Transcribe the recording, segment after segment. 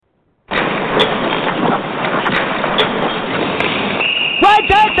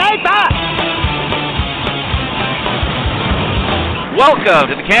Welcome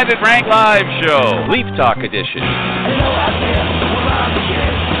to the CandidFrankLive show, LeafTalk edition.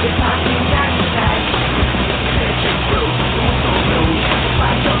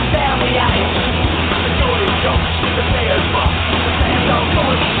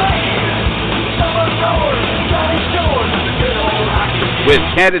 With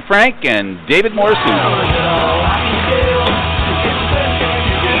Candid Frank and David Morrison.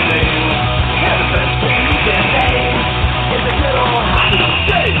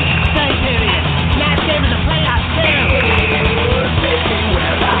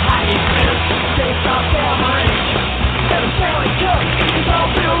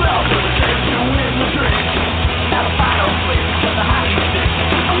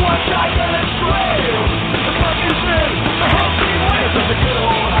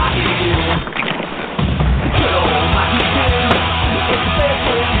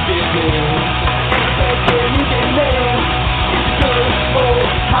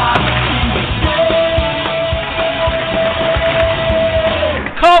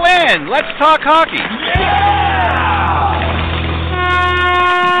 Call in. Let's talk hockey.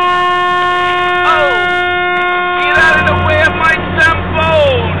 Oh, get out of the way of my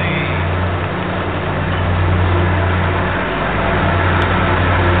Zamboni.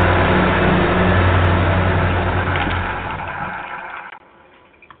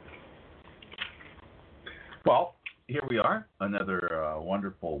 Well, here we are, another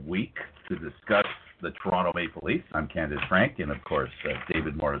wonderful week to discuss the Toronto Maple Leafs. I'm Candid Frank, and of course,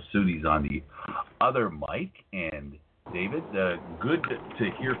 David Morrisuti's on the other mic. And David, good to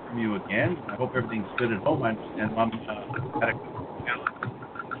hear from you again. I hope everything's good at home. I understand Mom had a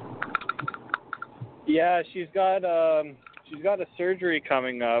Yeah, she's got a surgery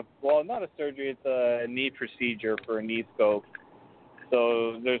coming up. Well, not a surgery; it's a knee procedure for a knee scope.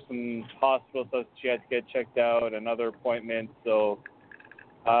 So there's some hospital stuff she had to get checked out, and other appointments. So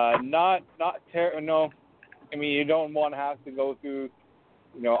no. I mean, you don't want to have to go through,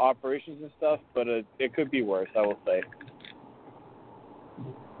 operations and stuff, but it could be worse, I will say.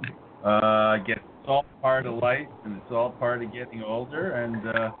 I guess it's all part of life, and it's all part of getting older, and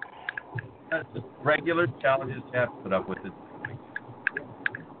that's just regular challenges you have to put up with it.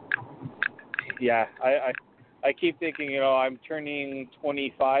 Yeah, I keep thinking, I'm turning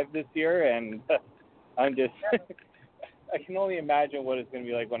 25 this year, and I'm just, I can only imagine what it's going to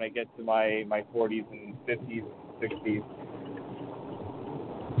be like when I get to my 40s and 50s and 60s.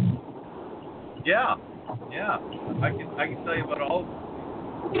 Yeah. I can tell you about all.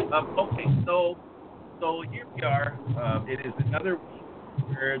 Okay, so here we are. It is another week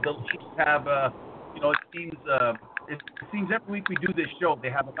where the Leafs have it seems every week we do this show, they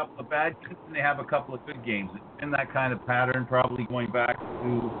have a couple of bad games and they have a couple of good games. It's been that kind of pattern, probably going back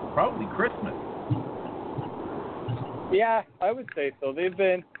to Christmas. Yeah, I would say so. They've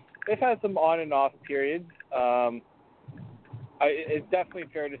had some on and off periods. It's definitely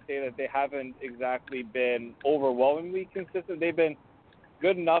fair to say that they haven't exactly been overwhelmingly consistent. They've been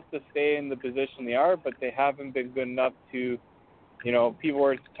good enough to stay in the position they are, but they haven't been good enough to, people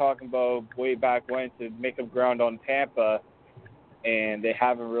were talking about way back when to make up ground on Tampa, and they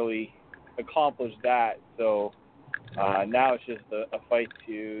haven't really accomplished that. So now it's just a fight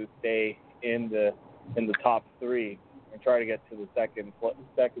to stay in the top three and try to get to the second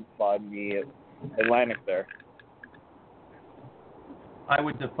spot in the Atlantic there. I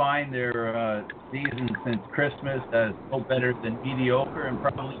would define their season since Christmas as no better than mediocre and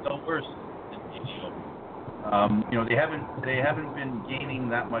probably no worse than mediocre. They haven't been gaining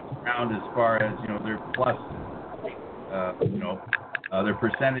that much ground as far as their plus, their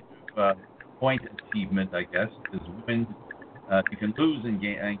percentage of point achievement. I guess is win. You can lose and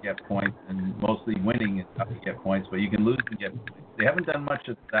get points, and mostly winning is how you get points. But you can lose and get points. They haven't done much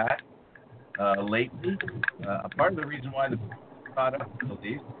of that lately. Part of the reason why the caught up to the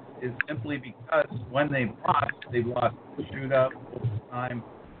Leafs is simply because when they've lost shootout, overtime.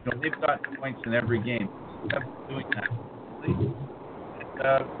 They've got points in every game. They haven't been doing that.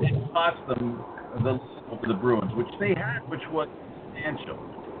 It cost them the lead over the Bruins, which they had, which was substantial.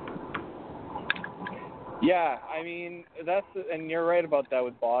 Yeah, I mean and you're right about that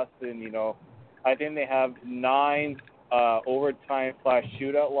with Boston. I think they have 9 overtime /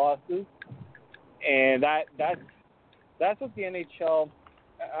 shootout losses, and that's what the NHL.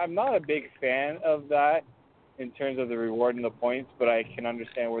 I'm not a big fan of that in terms of the reward and the points, but I can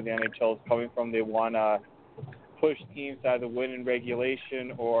understand where the NHL is coming from. They want to push teams to either win in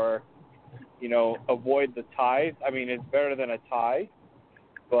regulation or, avoid the ties. I mean, it's better than a tie,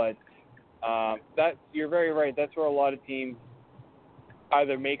 but you're very right. That's where a lot of teams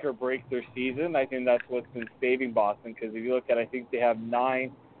either make or break their season. I think that's what's been saving Boston, because if you look at, I think they have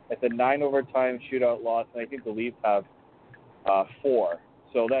 9. It's a 9 overtime shootout loss, and I think the Leafs have 4.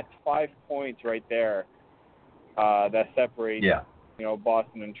 So that's 5 points right there that separate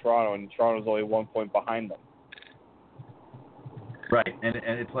Boston and Toronto's only 1 point behind them. Right, and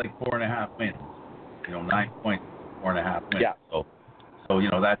it's like 4.5 wins. 9 points, 4.5 wins. Yeah. So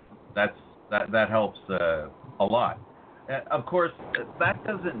that helps a lot. Of course, that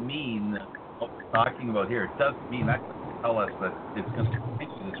doesn't mean what we're talking about here. It doesn't mean that doesn't tell us that it's going to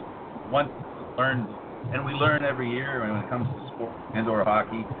continue this. Once we learn, and we learn every year when it comes to sport and/or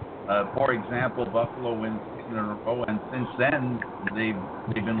hockey. For example, Buffalo wins 6 in a row, and since then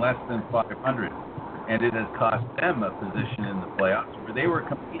they've been less than 500, and it has cost them a position in the playoffs where they were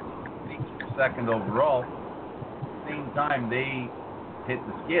competing for second overall. At the same time, they hit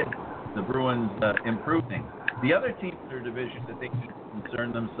the skid. The Bruins improving. The other team in their division that they need to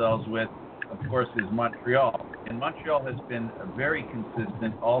concern themselves with, of course, is Montreal. And Montreal has been very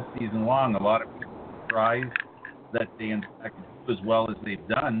consistent all season long. A lot of people are surprised that they, in fact, do as well as they've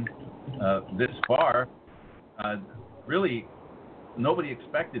done this far. Really, nobody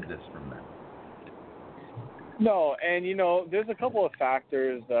expected this from them. No, and, there's a couple of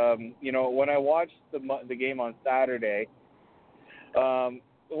factors. When I watched the game on Saturday,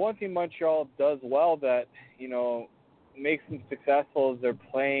 the one thing Montreal does well that, makes them successful is they're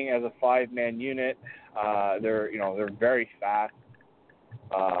playing as a 5-man unit. They're very fast.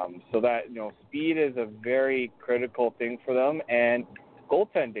 So that, speed is a very critical thing for them, and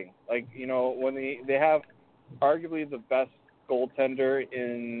goaltending. Like, when they have arguably the best goaltender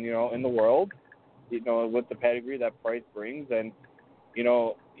in the world, with the pedigree that Price brings, and,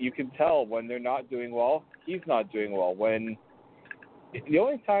 you can tell when they're not doing well, he's not doing well. The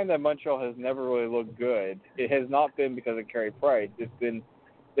only time that Montreal has never really looked good, it has not been because of Carey Price. It's been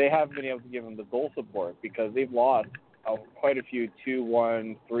they haven't been able to give him the goal support because they've lost quite a few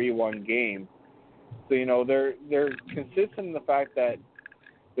 2-1, 3-1 games. So they're consistent in the fact that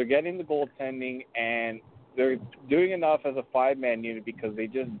they're getting the goaltending and they're doing enough as a 5-man unit because they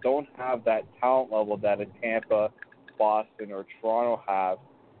just don't have that talent level that a Tampa, Boston, or Toronto have.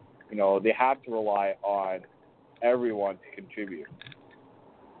 They have to rely on everyone to contribute.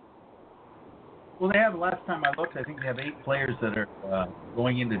 Well, they have, last time I looked, I think they have 8 players that are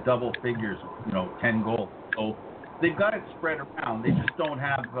going into double figures, 10 goals. So they've got it spread around. They just don't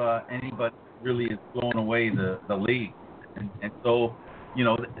have anybody really is blowing away the league. And so,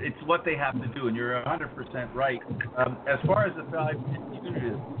 it's what they have to do, and you're 100% right. As far as the 5-man unit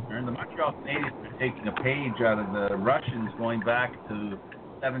is concerned, the Montreal Canadiens are taking a page out of the Russians going back to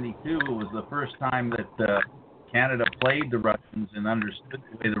 72. It was the first time that Canada played the Russians and understood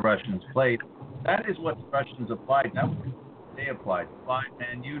the way the Russians played. That is what the Russians applied. That was what they applied,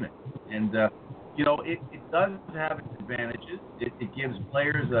 5-man unit. And, it does have its advantages. It gives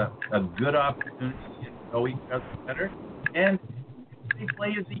players a good opportunity to get to know each other better. And they play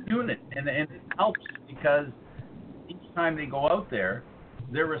as a unit. And it helps because each time they go out there,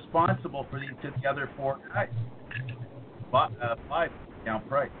 they're responsible for the other 4 guys. 5 count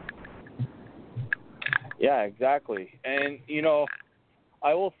Price. Yeah, exactly. And,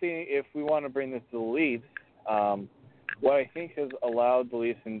 I will say, if we want to bring this to the Leafs, what I think has allowed the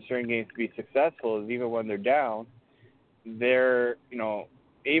Leafs in certain games to be successful is even when they're down, they're,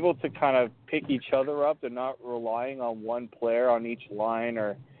 able to kind of pick each other up. They're not relying on one player on each line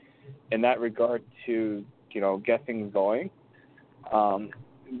or in that regard to, get things going.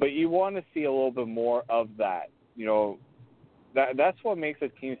 But you want to see a little bit more of that. That's what makes a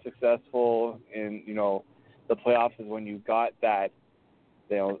team successful in, the playoffs is when you've got that,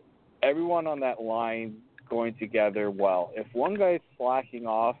 everyone on that line going together well. If one guy's slacking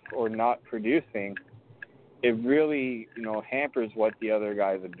off or not producing, it really, hampers what the other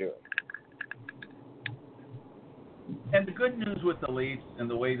guys are doing. And the good news with the Leafs and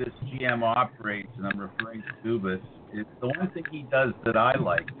the way this GM operates, and I'm referring to Dubas, is the one thing he does that I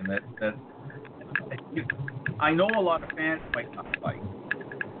like, and that I know a lot of fans might not like,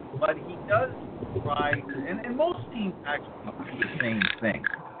 but he does try, and most teams actually do the same thing.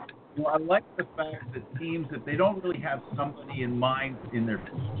 I like the fact that teams, if they don't really have somebody in mind in their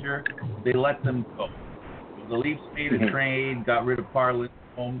future, they let them go. The Leafs made a trade, got rid of Parlin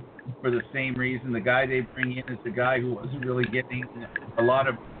home for the same reason. The guy they bring in is the guy who wasn't really getting a lot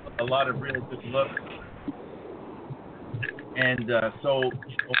of real good looks. And so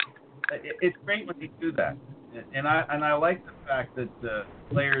it's great when they do that. And I like the fact that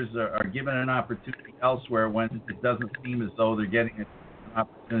players are given an opportunity elsewhere when it doesn't seem as though they're getting an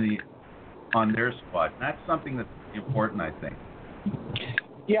opportunity on their squad. And that's something that's important, I think.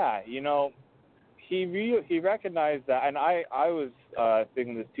 Yeah, he recognized that, and I was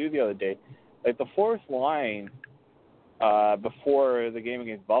thinking this too the other day. Like the fourth line before the game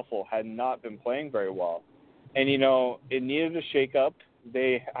against Buffalo had not been playing very well, and it needed a shake up.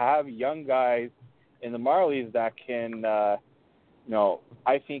 They have young guys in the Marlies that can,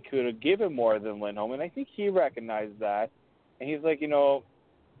 I think could have given more than Lindholm, and I think he recognized that, and he's like,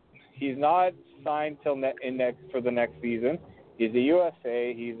 he's not signed till for the next season. He's a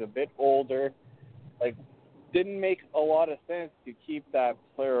UFA. He's a bit older. Like, didn't make a lot of sense to keep that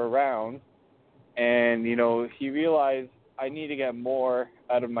player around. And, he realized I need to get more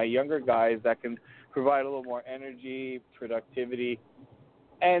out of my younger guys that can provide a little more energy, productivity,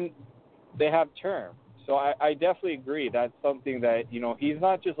 and they have term. So I definitely agree. That's something that, he's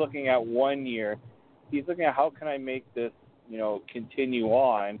not just looking at 1 year. He's looking at how can I make this, continue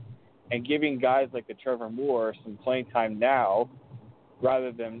on, and giving guys like the Trevor Moore some playing time now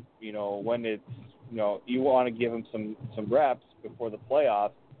rather than, when it's, you want to give him some reps before the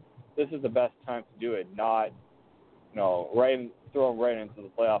playoffs. This is the best time to do it, not, throw him right into the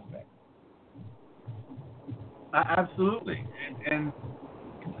playoff mix. Absolutely. And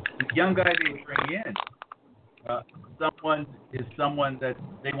the young guy they bring in, someone that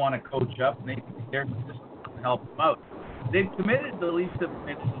they want to coach up, and maybe they're just to help them out. They've committed the least of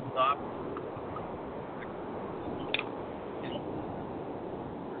minutes to stop.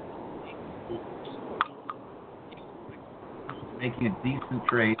 Making a decent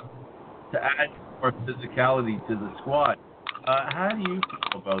trade to add more physicality to the squad. How do you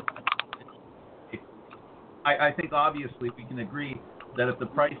feel about that? I think obviously we can agree that if the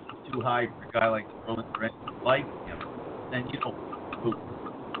price is too high for a guy like Sterling Brent, like him, then you just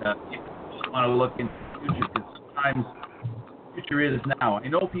want to look into the future, because sometimes the future is now. I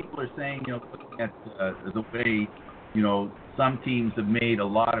know people are saying, looking at the way, some teams have made a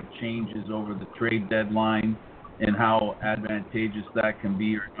lot of changes over the trade deadline, and how advantageous that can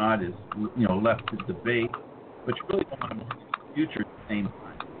be or not is, left to debate. But you really don't want to look into the future at the same time.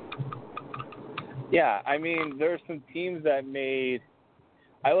 Yeah, I mean, there's some teams that made.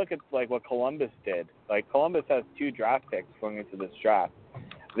 I look at like what Columbus did. Like Columbus has 2 draft picks going into this draft.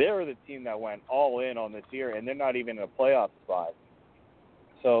 They were the team that went all in on this year, and they're not even in a playoff spot.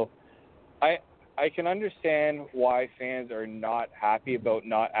 So, I can understand why fans are not happy about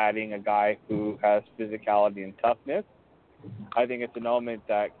not adding a guy who has physicality and toughness. I think it's an element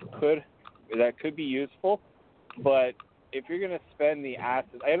that could be useful, but if you're going to spend the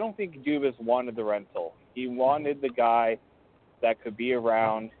assets, I don't think Dubas wanted the rental. He wanted the guy that could be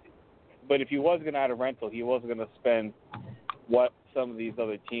around, but if he was going to add a rental, he wasn't going to spend what some of these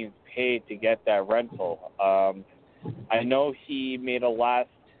other teams paid to get that rental. I know he made a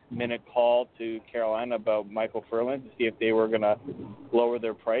last-minute call to Carolina about Michael Ferland to see if they were going to lower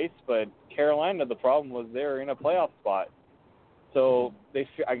their price, but Carolina, the problem was they were in a playoff spot. So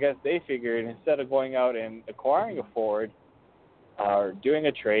I guess they figured instead of going out and acquiring a forward or doing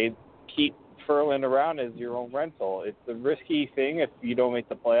a trade, keep Ferland around as your own rental. It's a risky thing if you don't make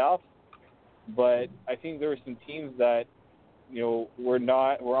the playoffs, but I think there were some teams that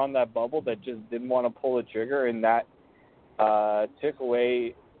were on that bubble that just didn't want to pull the trigger, and that took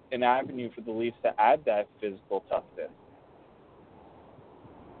away an avenue for the Leafs to add that physical toughness.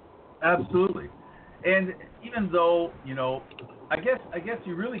 Absolutely. And even though, I guess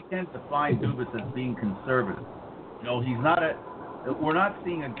you really can't define Dubas as being conservative. We're not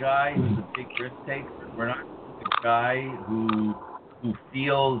seeing a guy who's a big risk taker. We're not seeing a guy who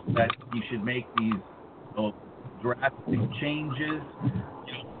feels that he should make these drastic changes.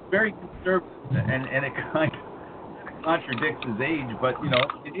 Very conservative, and it kind of contradicts his age, but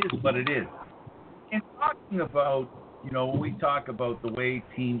it is what it is. And talking about, when we talk about the way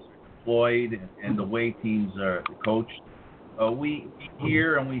teams are deployed and the way teams are coached, we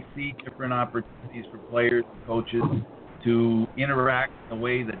hear and we see different opportunities for players and coaches to interact in a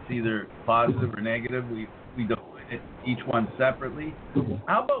way that's either positive or negative. We define it, each one separately.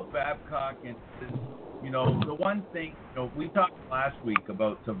 How about Babcock and the one thing, we talked last week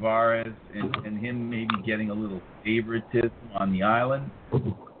about Tavares and him maybe getting a little favoritism on the island.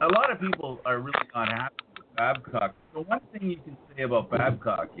 A lot of people are really not happy with Babcock. The one thing you can say about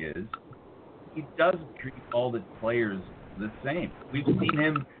Babcock is he doesn't treat all the players the same. We've seen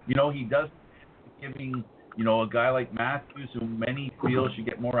him, he doesn't giving, a guy like Matthews, who many feel should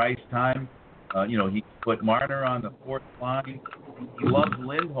get more ice time. He put Marner on the fourth line. He loves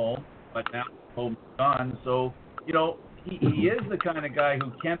Lindholm, but now Lindholm's gone. So, he is the kind of guy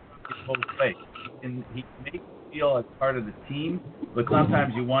who can't get both ways. And he makes you feel as part of the team, but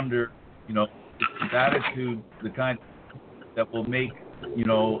sometimes you wonder, is his attitude the kind that will make,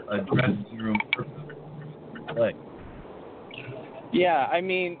 a dressing room play. Yeah, I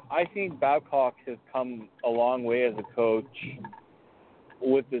mean, I think Babcock has come a long way as a coach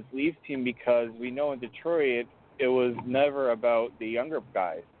with this Leafs team because we know in Detroit it was never about the younger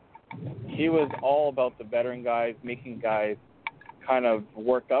guys. He was all about the veteran guys, making guys kind of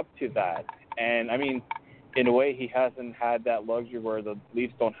work up to that. And, I mean, in a way, he hasn't had that luxury where the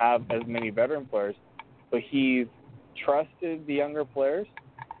Leafs don't have as many veteran players, but he's trusted the younger players.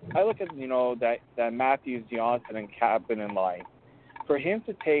 I look at, that Matthews, Johnson, and Kapanen line. For him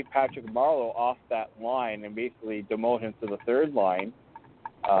to take Patrick Marleau off that line and basically demote him to the third line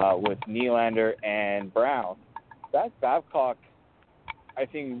with Nylander and Brown, that's Babcock, I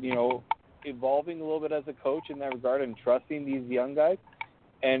think, evolving a little bit as a coach in that regard and trusting these young guys.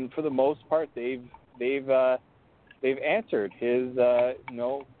 And for the most part, they've answered his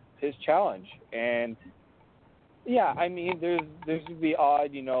his challenge. And yeah, I mean, there's the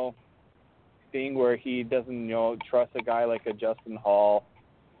odd thing where he doesn't trust a guy like a Justin Hall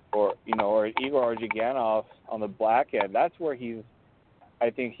or Igor Orjiganov on the back end. That's where I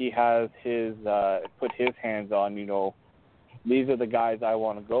think he has his put his hands on. These are the guys I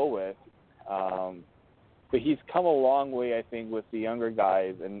want to go with. But he's come a long way, I think, with the younger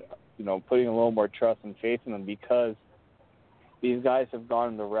guys and, putting a little more trust and faith in them because these guys have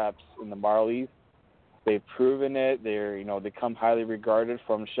gotten the reps in the Marlies. They've proven it. They come highly regarded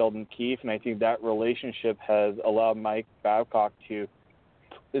from Sheldon Keefe, and I think that relationship has allowed Mike Babcock to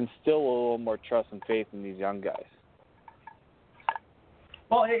instill a little more trust and faith in these young guys.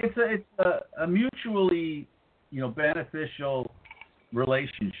 Well, it's a mutually, beneficial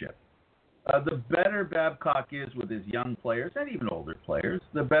relationship. The better Babcock is with his young players and even older players,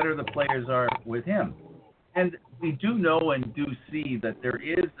 the better the players are with him. And we do know and do see that there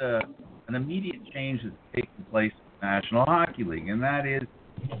is an immediate change that's taking place in the National Hockey League, and that is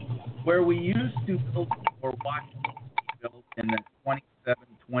where we used to build or watch build in the 27,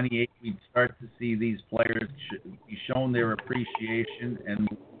 28, we'd start to see these players be shown their appreciation and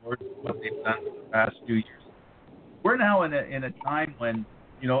what they've done for the past 2 years. We're now in a time when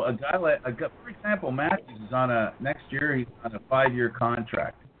a guy like, for example, Matthews is next year he's on a 5-year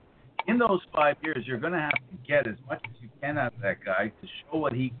contract. In those 5 years, you're going to have to get as much as you can out of that guy to show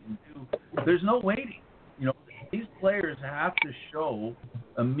what he can do. There's no waiting. These players have to show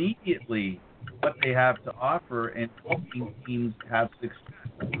immediately what they have to offer and helping teams have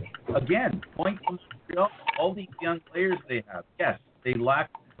success. Again, point to Montreal, all these young players they have. Yes, they lack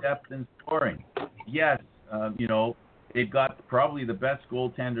depth in scoring. Yes, they've got probably the best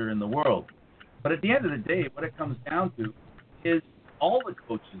goaltender in the world. But at the end of the day, what it comes down to is all the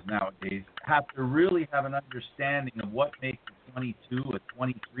coaches nowadays have to really have an understanding of what makes a 22, a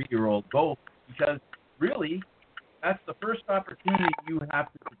 23-year-old go, because really that's the first opportunity you have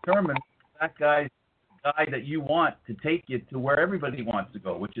to determine that guy's the guy that you want to take you to where everybody wants to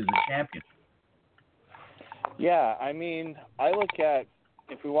go, which is a championship. Yeah, I mean, I look at,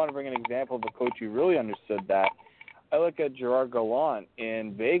 if we want to bring an example of a coach who really understood that, I look at Gerard Gallant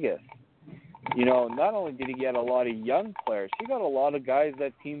in Vegas. Not only did he get a lot of young players, he got a lot of guys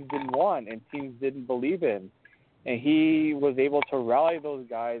that teams didn't want and teams didn't believe in. And he was able to rally those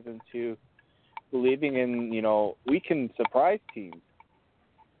guys into believing in, we can surprise teams.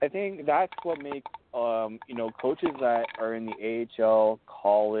 I think that's what makes, coaches that are in the AHL,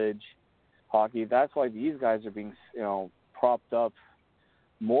 college, hockey, that's why these guys are being, propped up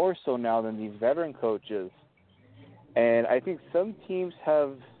more so now than these veteran coaches. And I think some teams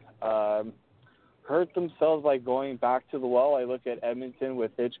have hurt themselves by going back to the well. I look at Edmonton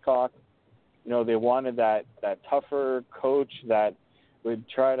with Hitchcock. They wanted that tougher coach that would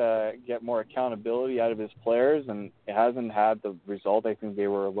try to get more accountability out of his players, and it hasn't had the result I think they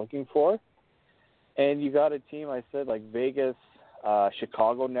were looking for. And you got a team, I said, like Vegas,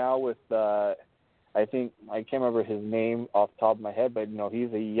 Chicago now with, I think, I can't remember his name off the top of my head, but,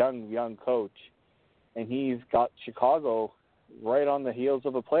 he's a young coach. And he's got Chicago right on the heels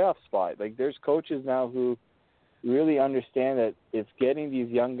of a playoff spot. Like, there's coaches now who really understand that it's getting these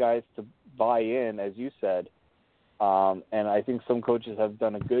young guys to buy in, as you said. And I think some coaches have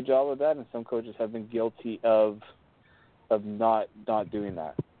done a good job of that, and some coaches have been guilty of not doing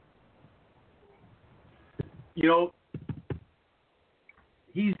that.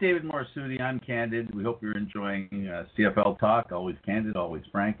 He's David Morisuti. I'm Candid. We hope you're enjoying CFL Talk, always candid, always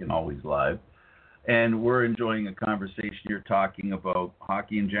frank, and always live. And we're enjoying a conversation here talking about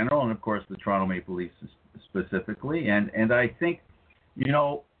hockey in general and, of course, the Toronto Maple Leafs specifically. And I think,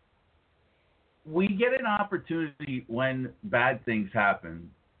 we get an opportunity when bad things happen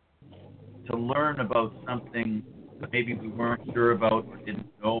to learn about something that maybe we weren't sure about or didn't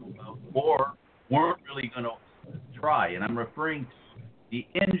know about or weren't really going to try. And I'm referring to the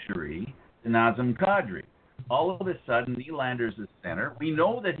injury to Nazem Kadri. All of a sudden, Nylander's a center. We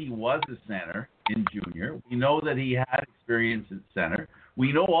know that he was a center in junior. We know that he had experience at center.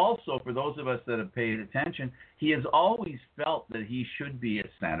 We know also, for those of us that have paid attention, he has always felt that he should be a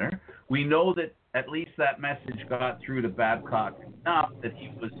center. We know that at least that message got through to Babcock enough that he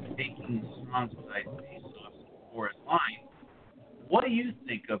was taking strong side faceoffs for his line. What do you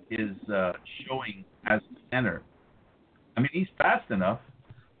think of his showing as a center? I mean, he's fast enough,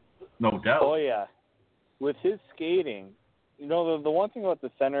 no doubt. Oh, yeah. With his skating, you know, the one thing about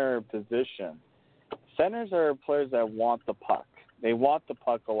the center position, centers are players that want the puck. They want the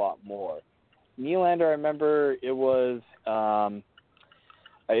puck a lot more. Nylander, I remember it was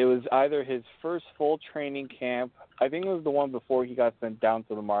either his first full training camp. I think it was the one before he got sent down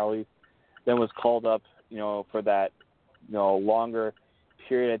to the Marlies, then was called up, you know, for that, you know, longer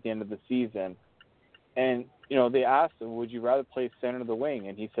period at the end of the season. And, you know, they asked him, would you rather play center or the wing?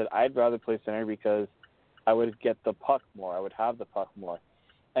 And he said, I'd rather play center because I would get the puck more. I would have the puck more.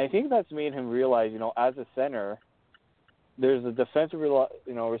 And I think that's made him realize, you know, as a center, there's a defensive, you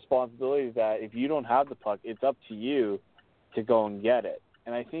know, responsibility that if you don't have the puck, it's up to you to go and get it.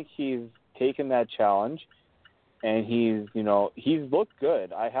 And I think he's taken that challenge, and he's looked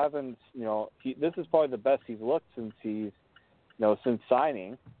good. I haven't, you know, this is probably the best he's looked since since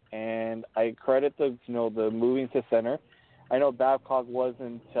signing. And I credit the moving to center. I know Babcock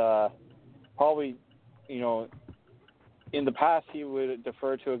wasn't probably, you know, in the past he would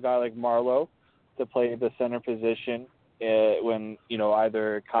defer to a guy like Marleau to play the center position when, you know,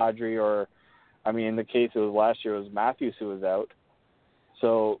 either Kadri or, I mean, in the case it was last year, it was Matthews who was out.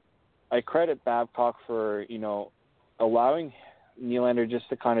 So I credit Babcock for, you know, allowing Nylander just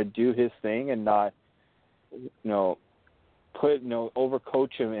to kind of do his thing and not, you know,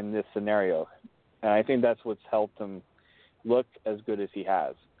 overcoach him in this scenario. And I think that's what's helped him look as good as he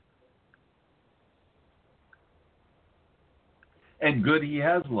has. And good he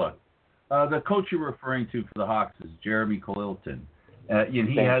has looked. The coach you're referring to for the Hawks is Jeremy Colilton. And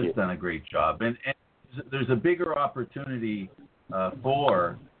he has done a great job. And there's a bigger opportunity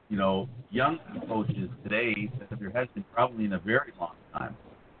for, you know, young coaches today that there has been probably in a very long time.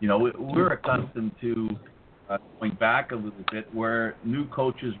 You know, we're accustomed to going back a little bit where new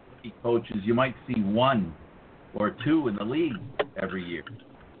coaches, rookie coaches, you might see one or two in the league every year.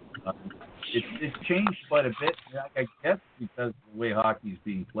 It's changed quite a bit, I guess, because of the way hockey's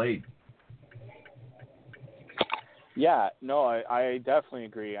being played. Yeah, no, I definitely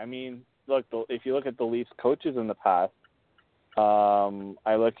agree. I mean, look, if you look at the Leafs coaches in the past,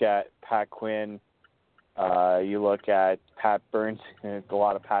 I look at Pat Quinn, you look at Pat Burns, there's a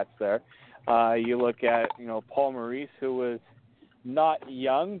lot of Pats there. You look at, you know, Paul Maurice, who was not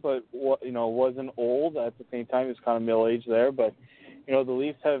young, but, you know, wasn't old at the same time. He was kind of middle-aged there. But, you know, the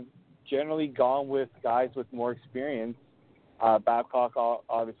Leafs have generally gone with guys with more experience. Babcock,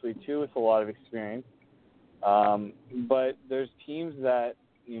 obviously, too, with a lot of experience. But there's teams that,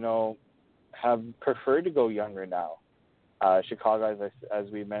 you know, have preferred to go younger now. Chicago, as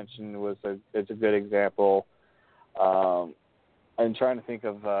we mentioned, it's a good example. I'm trying to think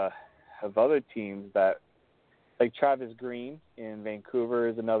of other teams that, like Travis Green in Vancouver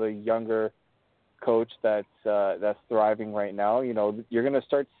is another younger coach that's thriving right now. You know, you're going to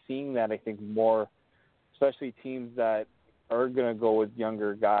start seeing that, I think, more, especially teams that are going to go with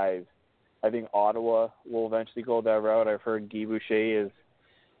younger guys. I think Ottawa will eventually go that route. I've heard Guy Boucher is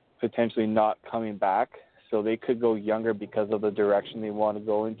potentially not coming back, so they could go younger because of the direction they want to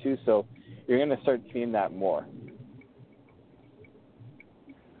go into. So you're going to start seeing that more.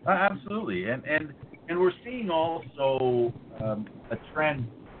 Absolutely, and we're seeing also a trend.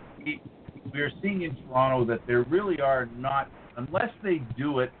 We're seeing in Toronto that there really are not, unless they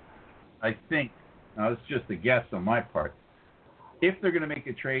do it, I think, now it's just a guess on my part, if they're going to make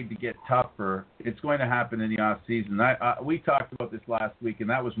a trade to get tougher, it's going to happen in the off season. We talked about this last week, and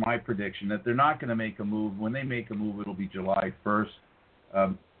that was my prediction, that they're not going to make a move. When they make a move, it'll be July 1st.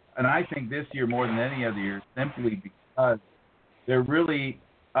 And I think this year more than any other year, simply because they're really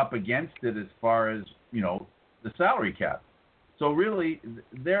up against it as far as, you know, the salary cap. So really,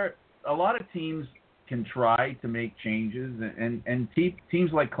 a lot of teams can try to make changes, and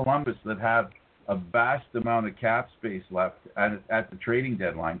teams like Columbus that have a vast amount of cap space left at the trading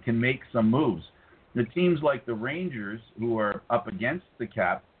deadline can make some moves. The teams like the Rangers, who are up against the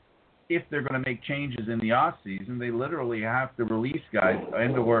cap, if they're going to make changes in the off season, they literally have to release guys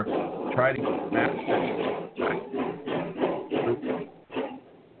and or try to get max.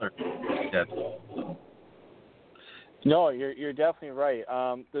 No, you're definitely right.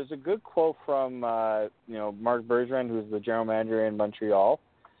 There's a good quote from Mark Bergeron, who's the general manager in Montreal.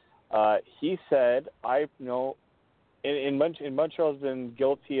 He said, in Montreal's been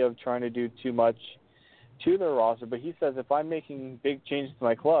guilty of trying to do too much to their roster, but he says if I'm making big changes to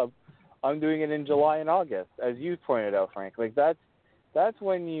my club, I'm doing it in July and August, as you pointed out, Frank. Like that's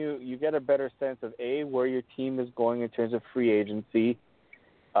when you get a better sense of where your team is going in terms of free agency,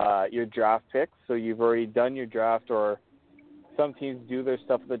 your draft picks. So you've already done your draft, or some teams do their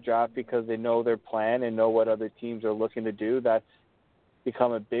stuff with the draft because they know their plan and know what other teams are looking to do. That's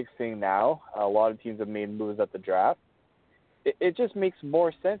become a big thing now. A lot of teams have made moves at the draft. It just makes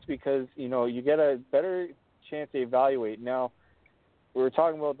more sense because, you get a better chance to evaluate. Now, we were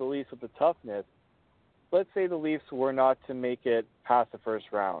talking about the Leafs with the toughness. Let's say the Leafs were not to make it past the first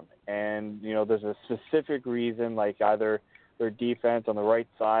round, and, there's a specific reason, like either their defense on the right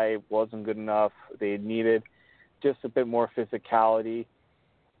side wasn't good enough, they needed just a bit more physicality.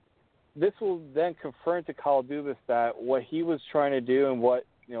 This will then confirm to Kyle Dubas that what he was trying to do and what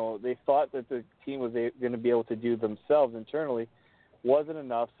they thought that the team was going to be able to do themselves internally wasn't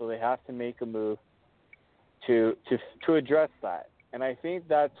enough, so they have to make a move to address that. And I think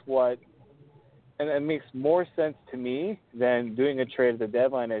that's what, and it makes more sense to me than doing a trade at the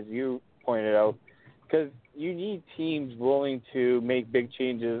deadline, as you pointed out, because you need teams willing to make big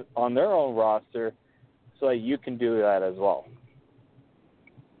changes on their own roster so that you can do that as well.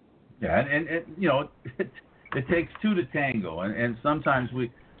 Yeah, and it takes two to tango, and sometimes we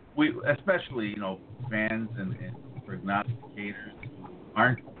especially fans and prognosticators who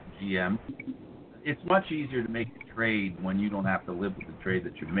aren't GM, it's much easier to make a trade when you don't have to live with the trade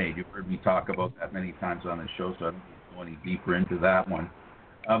that you've made. You've heard me talk about that many times on the show, so I don't go any deeper into that one.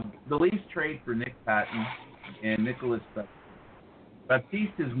 The Leafs trade for Nick Patton and Nicholas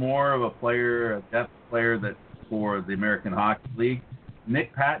Baptiste is more of a depth player that for the American Hockey League.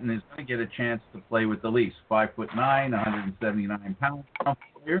 Nick Patton is going to get a chance to play with the Leafs. 5'9", 179 pounds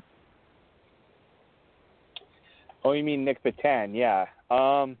player. Oh, you mean Nick Patan? Yeah.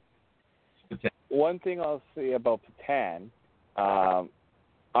 One thing I'll say about Patan,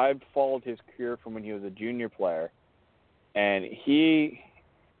 I've followed his career from when he was a junior player, and he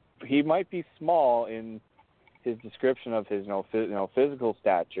might be small in his description of his physical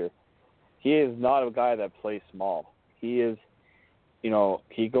stature. He is not a guy that plays small. He is.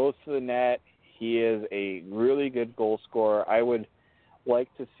 He goes to the net. He is a really good goal scorer. I would like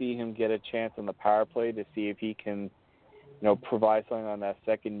to see him get a chance on the power play to see if he can, provide something on that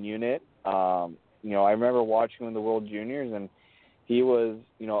second unit. I remember watching him in the World Juniors, and he was,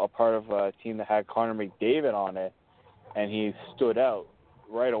 a part of a team that had Connor McDavid on it, and he stood out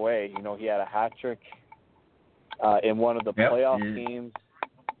right away. He had a hat trick in one of the playoff games.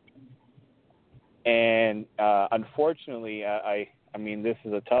 And unfortunately, I mean, this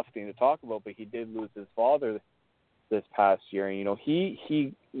is a tough thing to talk about, but he did lose his father this past year. And,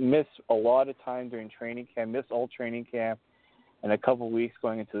 he missed a lot of time during training camp, missed all training camp, and a couple of weeks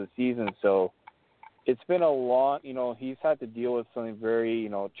going into the season. So it's been a long, he's had to deal with something very,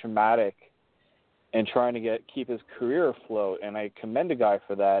 traumatic and trying to keep his career afloat. And I commend the guy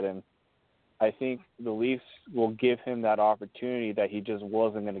for that. And I think the Leafs will give him that opportunity that he just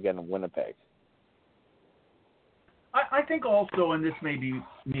wasn't going to get in Winnipeg. I think also, and this may be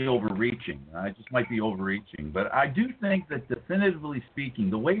me overreaching, I just might be overreaching, but I do think that definitively speaking,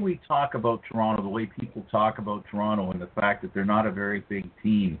 the way we talk about Toronto, the way people talk about Toronto and the fact that they're not a very big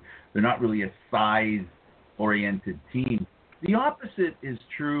team, they're not really a size-oriented team, the opposite is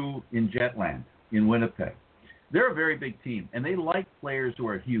true in Jetland, in Winnipeg. They're a very big team, and they like players who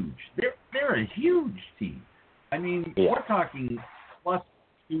are huge. They're a huge team. I mean, We're talking plus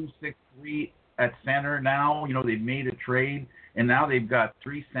 263 at center now. They've made a trade, and now they've got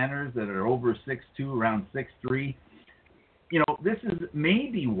three centers that are over 6'2", around 6'3". This is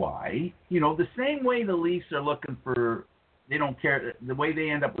maybe why, the same way the Leafs are looking for, they don't care, the way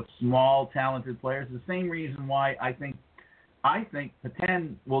they end up with small, talented players, the same reason why I think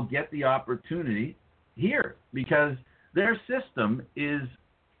Patan will get the opportunity here, because their system is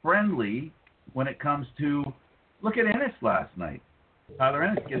friendly when it comes to, look at Ennis last night. Tyler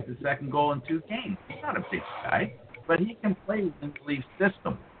Ennis gets the second goal in 2 games. He's not a big guy, but he can play within the Leafs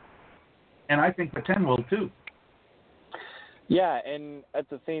system. And I think Patan will too. Yeah, and at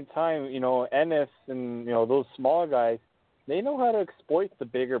the same time, Ennis and, those smaller guys, they know how to exploit the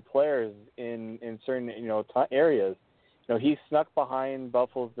bigger players in certain, areas. He snuck behind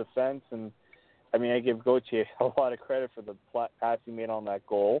Buffalo's defense, and, I mean, I give Gauthier a lot of credit for the pass he made on that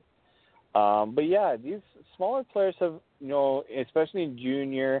goal. But yeah, these smaller players have, especially in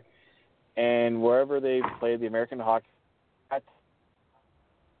junior, and wherever they play the American Hockey.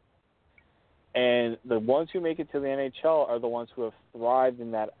 And the ones who make it to the NHL are the ones who have thrived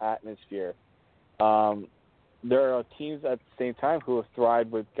in that atmosphere. There are teams at the same time who have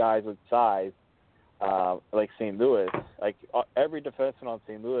thrived with guys with size, like St. Louis. Like every defenseman on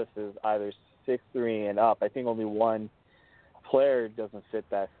St. Louis is either 6'3" and up. I think only one player doesn't fit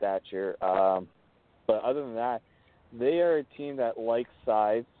that stature. But other than that, they are a team that likes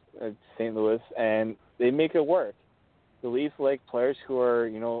size at St. Louis, and they make it work. The Leafs like players who are,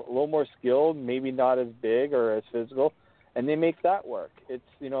 a little more skilled, maybe not as big or as physical, and they make that work. It's,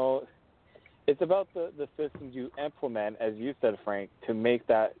 it's about the systems you implement, as you said, Frank, to make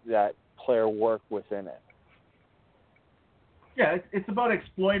that player work within it. Yeah, it's about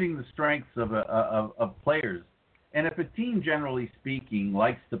exploiting the strengths of players. And if a team, generally speaking,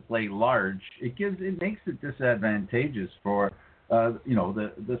 likes to play large, it makes it disadvantageous for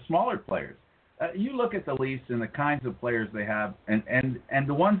the smaller players. You look at the Leafs and the kinds of players they have, and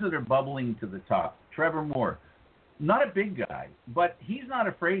the ones that are bubbling to the top. Trevor Moore, not a big guy, but he's not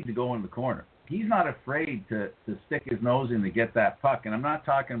afraid to go in the corner. He's not afraid to stick his nose in to get that puck. And I'm not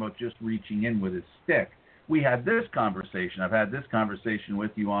talking about just reaching in with his stick. We had this conversation. I've had this conversation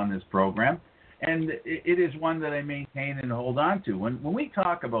with you on this program, and it is one that I maintain and hold on to. When we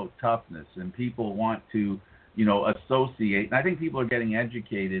talk about toughness and people want to associate. And I think people are getting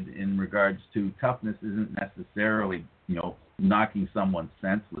educated in regards to toughness isn't necessarily, knocking someone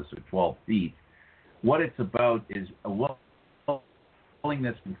senseless or 12 feet. What it's about is a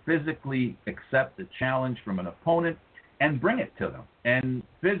willingness to physically accept the challenge from an opponent and bring it to them. And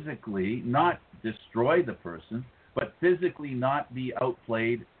physically not destroy the person, but physically not be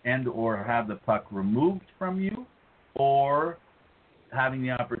outplayed and or have the puck removed from you or having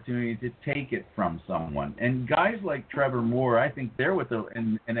the opportunity to take it from someone. And guys like Trevor Moore, I think they're with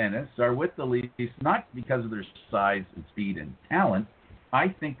and Ennis are with the Leafs not because of their size and speed and talent. I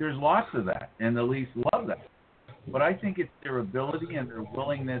think there's lots of that, and the Leafs love that. But I think it's their ability and their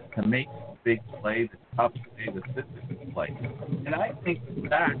willingness to make the big play, the tough play, the physical play. And I think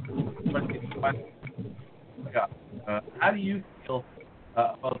that how do you feel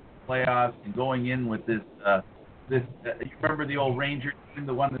about the playoffs and going in with this you remember the old Ranger team,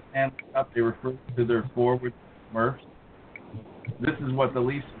 the one that Stanley Cup, they referred to their forward Smurfs? This is what the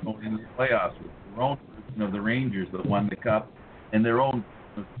Leafs are going into the playoffs with. Their own version of the Rangers that won the Cup and their own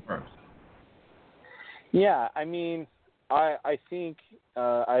Smurfs. Yeah, I mean, I think,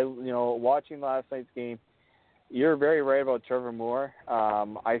 watching last night's game, you're very right about Trevor Moore.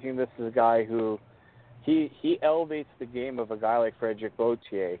 I think this is a guy who, he elevates the game of a guy like Frederic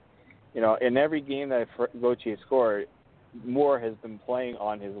Gauthier. In every game that Gauthier scored, Moore has been playing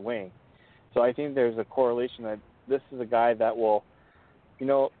on his wing. So I think there's a correlation that this is a guy that will,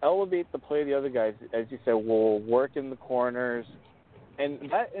 elevate the play of the other guys. As you said, will work in the corners. And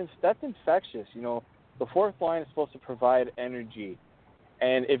that's infectious. The fourth line is supposed to provide energy.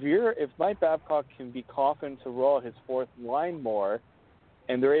 And if Mike Babcock can be confident to roll his fourth line more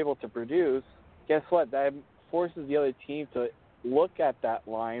and they're able to produce, guess what? That forces the other team to look at that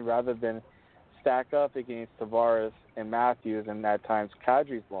line rather than stack up against Tavares and Matthews and at times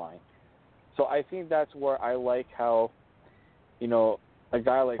Kadri's line. So I think that's where I like how, a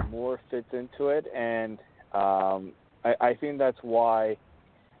guy like Moore fits into it, and I think that's why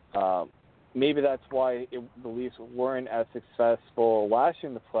maybe that's why the Leafs weren't as successful last year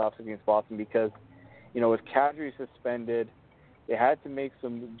in the playoffs against Boston because, with Kadri suspended, they had to make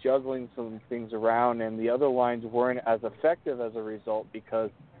juggling some things around, and the other lines weren't as effective as a result because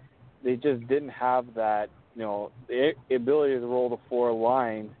they just didn't have that, the ability to roll the four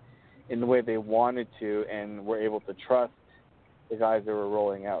lines in the way they wanted to and were able to trust the guys they were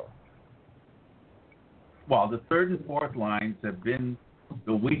rolling out. Well, the third and fourth lines have been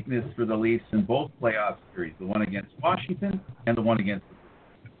the weakness for the Leafs in both playoff series, the one against Washington and the one against the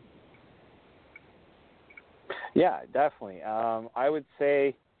Yeah, definitely. I would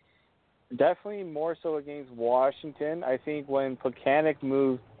say definitely more so against Washington. I think when Plekanec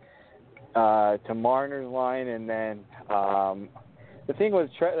moved to Marner's line, and then the thing was,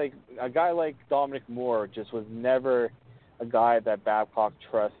 a guy like Dominic Moore just was never a guy that Babcock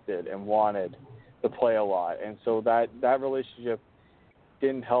trusted and wanted to play a lot, and so that relationship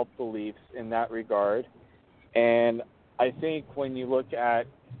didn't help the Leafs in that regard. And I think when you look at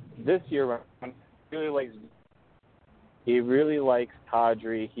this year, he really likes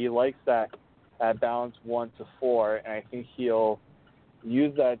Kadri. He likes that balance 1 to 4, and I think he'll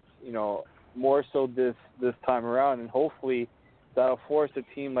use that, more so this time around, and hopefully that'll force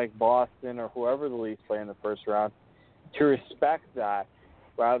a team like Boston or whoever the Leafs play in the first round to respect that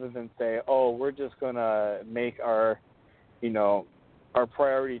rather than say, oh, we're just gonna make our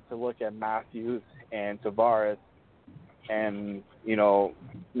priority to look at Matthews and Tavares, and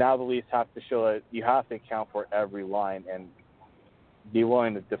now the Leafs have to show that you have to account for every line and be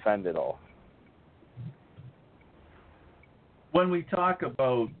willing to defend it all. When we talk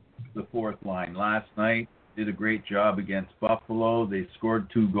about the fourth line, last night did a great job against Buffalo. They scored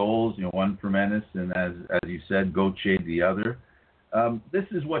 2 goals, one from Ennis, and as you said, Gauthier the other. This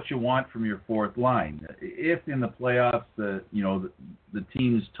is what you want from your fourth line. If in the playoffs, the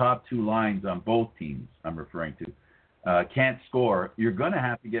team's top 2 lines on both teams, I'm referring to, can't score, you're going to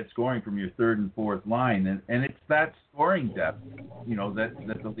have to get scoring from your third and fourth line, and it's that scoring depth,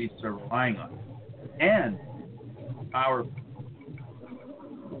 that the Leafs are relying on. And power.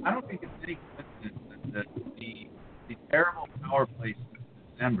 I don't think it's any coincidence that the terrible power play since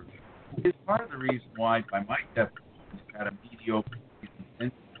December is part of the reason why, by my definition, we've had a mediocre season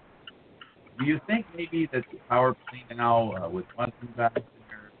since. Do you think maybe that the power play now, with Munson back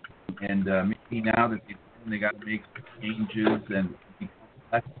there, and maybe now that they got to make some changes and become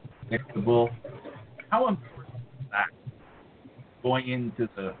less predictable, how important is that going into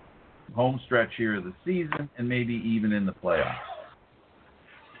the home stretch here of the season and maybe even in the playoffs?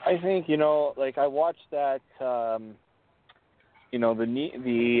 I think I watched that. I'm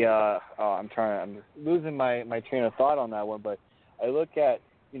losing my train of thought on that one, but I look at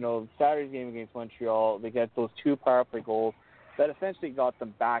Saturday's game against Montreal. They get those 2 power play goals that essentially got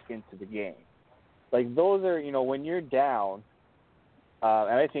them back into the game. Like those are when you're down,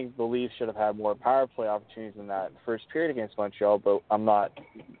 and I think the Leafs should have had more power play opportunities in that first period against Montreal. But I'm not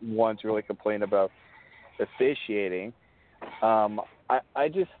one to really complain about officiating. I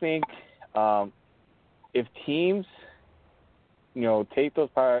just think if teams, take those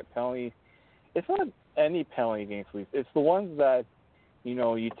penalties, it's not any penalty against Leafs. It's the ones that,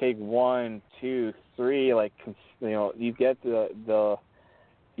 you take 1, 2, 3, you get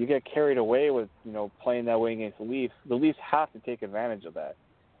you get carried away with, playing that way against the Leafs. The Leafs have to take advantage of that.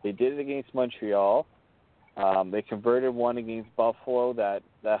 They did it against Montreal. They converted one against Buffalo that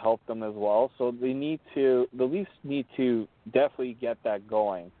helped them as well. So the Leafs need to definitely get that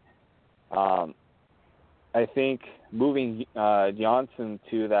going. I think moving Johnson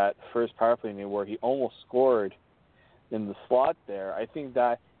to that first power play where he almost scored in the slot there, I think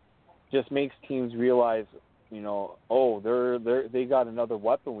that just makes teams realize, they got another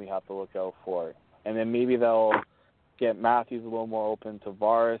weapon we have to look out for. And then maybe they'll get Matthews a little more open.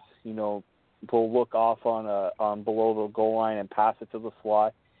 Tavares, will look off on below the goal line and pass it to the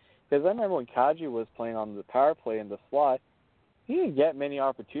slot. Because I remember when CALGARY was playing on the power play in the slot, he didn't get many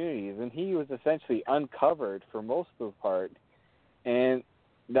opportunities, and he was essentially uncovered for most of the part. And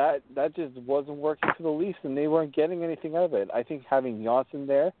that just wasn't working for the Leafs, and they weren't getting anything out of it. I think having Johnson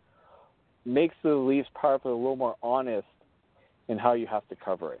there makes the Leafs power play a little more honest in how you have to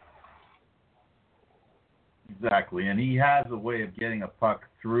cover it. Exactly, and he has a way of getting a puck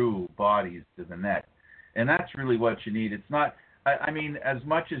through bodies to the net, and that's really what you need. It's not, I mean, as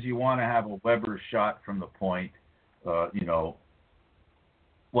much as you want to have a Weber shot from the point,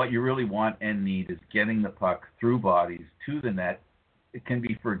 what you really want and need is getting the puck through bodies to the net. It can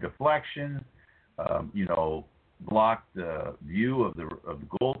be for deflection, block the view of the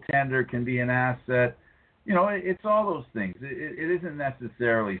goaltender can be an asset. It's all those things. It isn't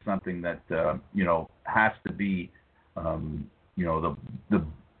necessarily something that has to be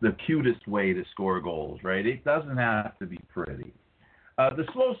the cutest way to score goals, right? It doesn't have to be pretty. The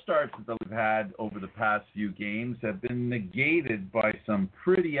slow starts that we've had over the past few games have been negated by some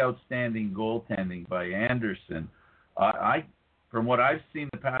pretty outstanding goaltending by Anderson. From what I've seen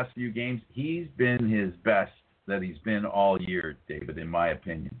the past few games, he's been his best that he's been all year, David, in my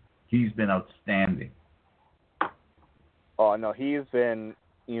opinion. He's been outstanding. Oh, no, he's been,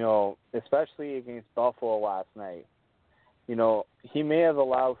 especially against Buffalo last night. He may have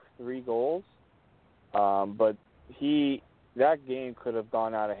allowed 3 goals, but that game could have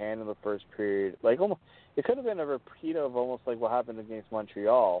gone out of hand in the first period. It could have been a repeat of almost like what happened against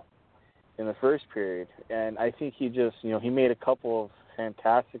Montreal in the first period. And I think he just, he made a couple of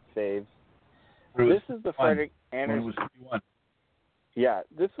fantastic saves. This is the Frederik Anderson. Yeah,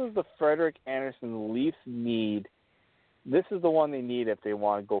 this was the Frederik Anderson Leafs need. This is the one they need if they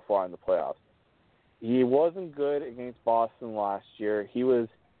want to go far in the playoffs. He wasn't good against Boston last year. He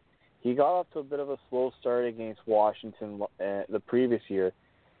got off to a bit of a slow start against Washington the previous year.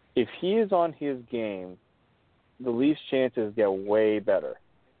 If he is on his game, the Leafs' chances get way better.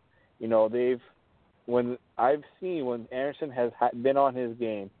 When Anderson has been on his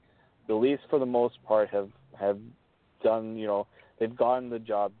game, the Leafs for the most part have done, They've gotten the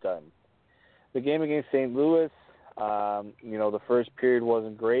job done. The game against St. Louis, the first period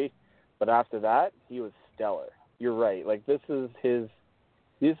wasn't great, but after that, he was stellar. You're right. Like, this is the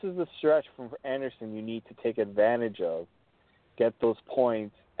stretch from Anderson you need to take advantage of, get those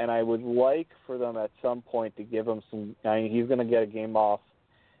points, and I would like for them at some point to give him some. I mean, he's going to get a game off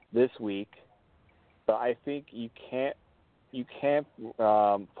this week, but I think you can't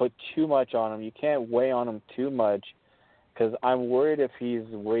put too much on him. You can't weigh on him too much, because I'm worried if he's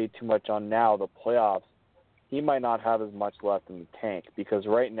weighed too much on now the playoffs, he might not have as much left in the tank, because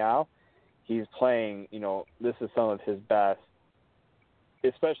right now he's playing. This is some of his best,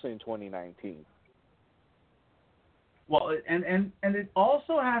 especially in 2019. Well, and it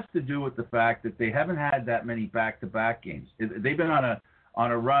also has to do with the fact that they haven't had that many back-to-back games. They've been on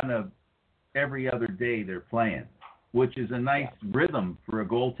a run of every other day they're playing, which is a nice rhythm for a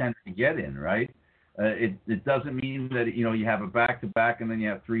goaltender to get in, right? It doesn't mean that you have a back-to-back and then you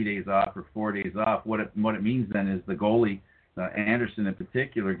have 3 days off or 4 days off. What it means then is the goalie, Anderson in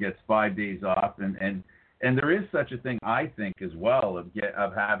particular, gets 5 days off, and there is such a thing, I think, as well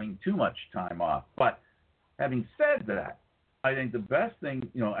of having too much time off. But having said that, I think the best thing,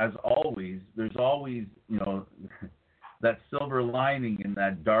 as always, there's always, that silver lining in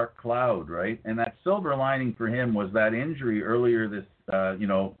that dark cloud, right? And that silver lining for him was that injury earlier this,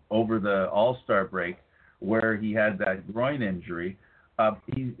 over the All-Star break, where he had that groin injury.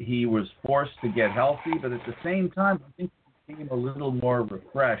 He was forced to get healthy, but at the same time, I think he became a little more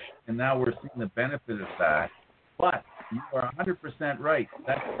refreshed, and now we're seeing the benefit of that. But you are 100% right.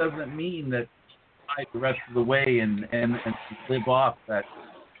 That doesn't mean that the rest of the way and live off that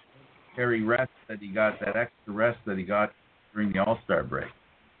rest that he got, that extra rest that he got during the All-Star break.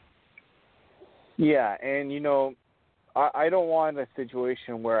 Yeah, and I don't want a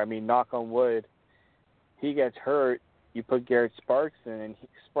situation where, knock on wood, he gets hurt, you put Garrett Sparks in, and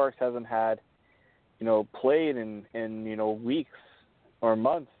Sparks hasn't had, played in weeks or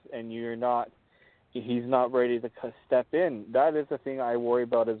months, and he's not ready to step in. That is the thing I worry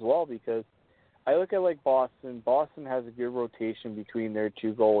about as well, because I look at like Boston. Boston has a good rotation between their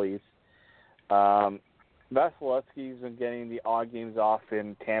two goalies. Vasilevsky's been getting the odd games off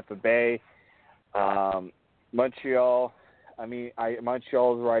in Tampa Bay. Montreal,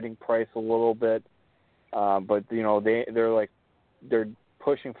 Montreal is riding Price a little bit, but they're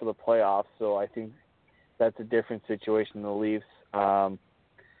pushing for the playoffs. So I think that's a different situation than the Leafs.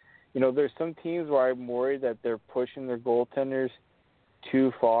 There's some teams where I'm worried that they're pushing their goaltenders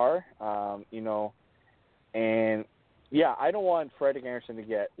too far, and yeah, I don't want Frederick Anderson to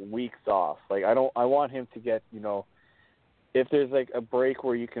get weeks off. Like, I want him to get, if there's like a break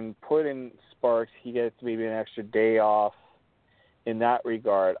where you can put in Sparks, he gets maybe an extra day off. In that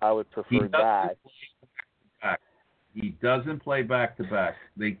regard, I would prefer that. He doesn't play back to back.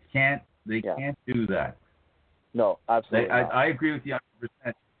 They can't do that. No, absolutely not. I agree with you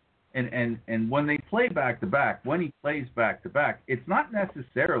 100%. And when they play back-to-back, when he plays back-to-back, it's not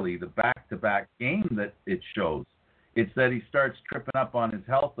necessarily the back-to-back game that it shows. It's that he starts tripping up on his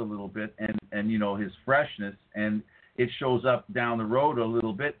health a little bit and his freshness, and it shows up down the road a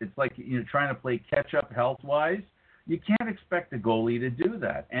little bit. It's like trying to play catch-up health-wise. You can't expect a goalie to do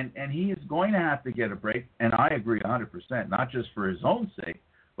that. And he is going to have to get a break, and I agree 100%, not just for his own sake,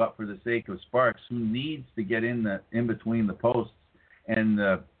 but for the sake of Sparks, who needs to get in between the posts, and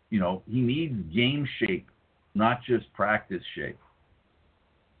he needs game shape, not just practice shape.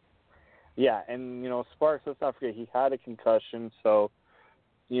 Yeah, and, Sparks, let's not forget, he had a concussion, so,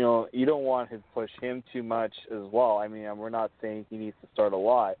 you don't want to push him too much as well. I mean, we're not saying he needs to start a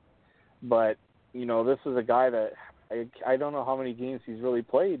lot, but, this is a guy that I don't know how many games he's really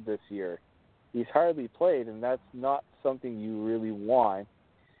played this year. He's hardly played, and that's not something you really want.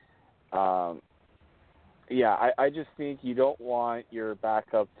 I just think you don't want your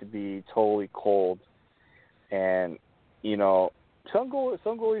backup to be totally cold. And, some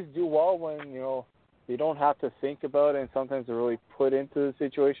goalies do well when, they don't have to think about it, and sometimes they're really put into the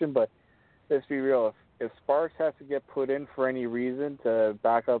situation. But let's be real, if Sparks has to get put in for any reason to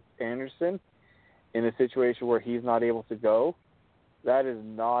back up Anderson in a situation where he's not able to go, that is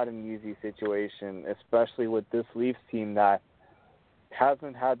not an easy situation, especially with this Leafs team that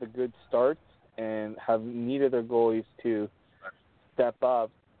hasn't had the good starts and have needed their goalies to step up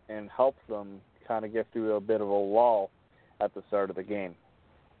and help them kind of get through a bit of a lull at the start of the game.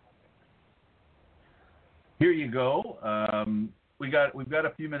 Here you go. We've got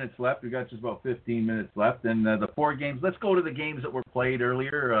a few minutes left. We've got just about 15 minutes left. And the 4 games, let's go to the games that were played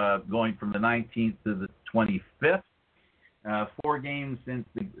earlier, going from the 19th to the 25th. 4 games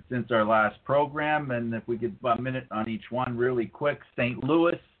since our last program, and if we could a minute on each one really quick. St.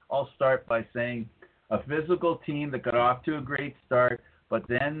 Louis, I'll start by saying a physical team that got off to a great start, but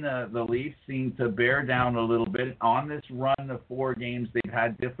then the Leafs seemed to bear down a little bit. On this run of 4 games, they've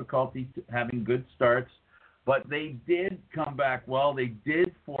had difficulty having good starts, but they did come back well. They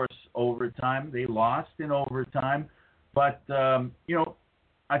did force overtime. They lost in overtime, but,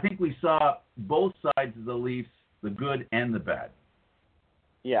 I think we saw both sides of the Leafs, the good and the bad.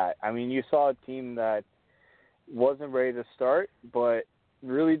 Yeah, I mean, you saw a team that wasn't ready to start, but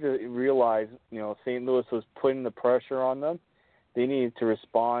really to realize, St. Louis was putting the pressure on them. They needed to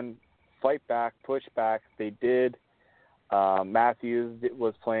respond, fight back, push back. They did. Matthews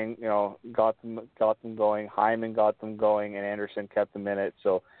was playing, got them going. Hyman got them going, and Anderson kept them in it.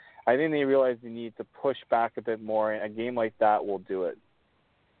 So I think they realized they need to push back a bit more, and a game like that will do it.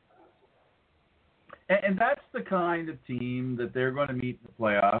 And that's the kind of team that they're going to meet in the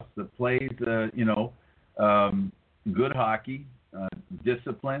playoffs, that plays, good hockey,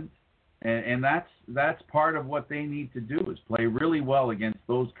 disciplined, and that's part of what they need to do is play really well against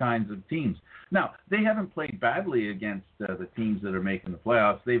those kinds of teams. Now, they haven't played badly against the teams that are making the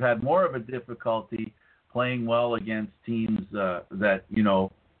playoffs. They've had more of a difficulty playing well against teams that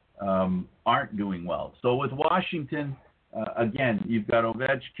aren't doing well. So with Washington, again, you've got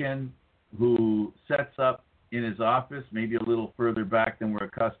Ovechkin, who sets up in his office, maybe a little further back than we're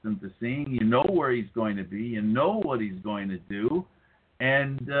accustomed to seeing. You know where he's going to be. You know what he's going to do.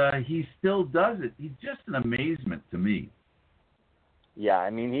 And he still does it. He's just an amazement to me. Yeah, I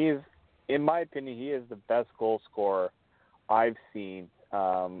mean, in my opinion, he is the best goal scorer I've seen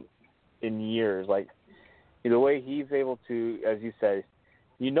in years. Like, the way he's able to, as you said,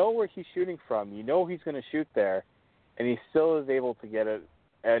 you know where he's shooting from. You know he's going to shoot there. And he still is able to get it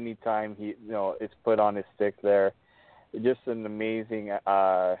anytime it's put on his stick there. Just an amazing,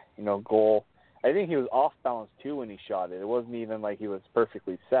 goal. I think he was off balance too when he shot it. It wasn't even like he was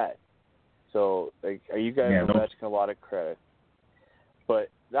perfectly set. So, you guys are Ovechkin a lot of credit. But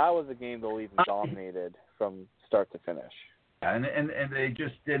that was a game the Leafs dominated from start to finish. And they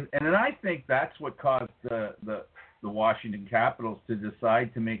just didn't. And then I think that's what caused the Washington Capitals to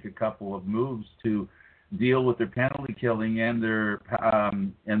decide to make a couple of moves to deal with their penalty killing and their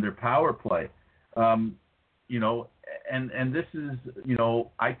power play. And this is,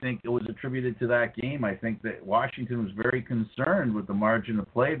 I think it was attributed to that game. I think that Washington was very concerned with the margin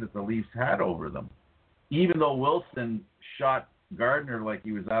of play that the Leafs had over them. Even though Wilson shot Gardner like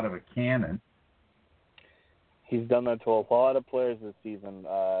he was out of a cannon. He's done that to a lot of players this season,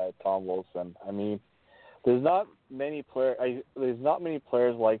 Tom Wilson. I mean, there's not many players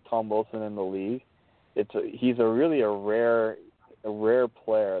like Tom Wilson in the league. He's really a rare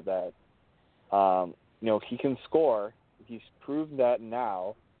player that he can score. He's proved that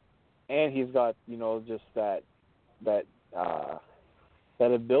now, and he's got just that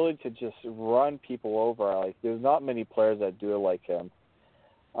ability to just run people over. Like, there's not many players that do it like him.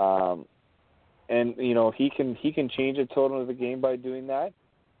 And he can change the tone of the game by doing that.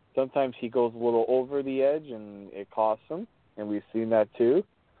 Sometimes he goes a little over the edge and it costs him, and we've seen that too.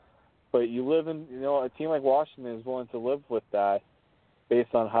 But you live in, a team like Washington is willing to live with that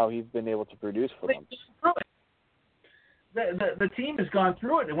based on how he's been able to produce for them. The team has gone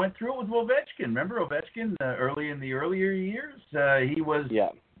through it. It went through it with Ovechkin. Remember Ovechkin in the earlier years? He was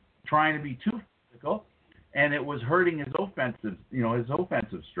trying to be too physical, and it was hurting his offensive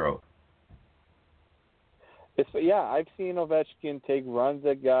stroke. I've seen Ovechkin take runs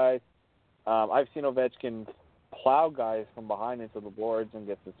at guys. I've seen Ovechkin plow guys from behind into the boards and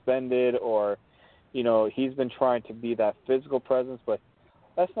get suspended, or he's been trying to be that physical presence, but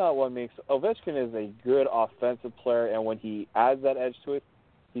that's not what makes Ovechkin is a good offensive player, and when he adds that edge to it,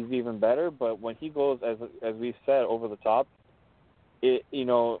 he's even better. But when he goes, as we've said, over the top,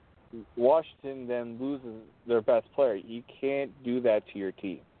 Washington then loses their best player. You can't do that to your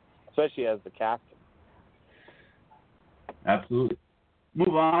team, especially as the captain. Absolutely.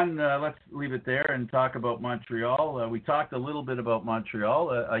 Move on. Let's leave it there and talk about Montreal. We talked a little bit about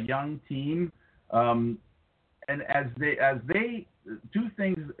Montreal, a young team, and as they two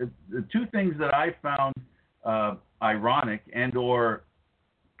things that I found ironic and or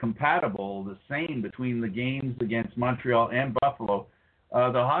compatible, the same between the games against Montreal and Buffalo.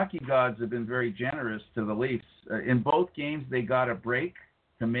 The hockey gods have been very generous to the Leafs. In both games, they got a break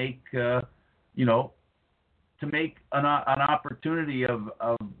to make an opportunity of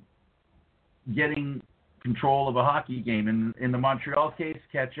getting control of a hockey game. In the Montreal case,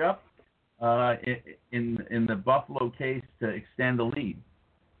 catch up. In the Buffalo case, to extend the lead.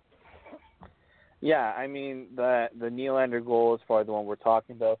 Yeah, I mean the Nylander goal is probably the one we're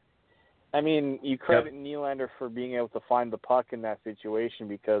talking about. I mean, you credit Nylander for being able to find the puck in that situation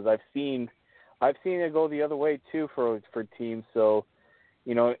because I've seen it go the other way too for teams. So,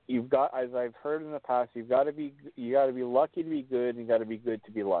 you know, you've got, as I've heard in the past, you got to be lucky to be good, and you got to be good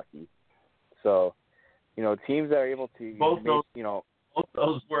to be lucky. So, you know, teams that are able to Both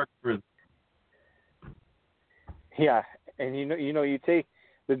those work for. Yeah, and you take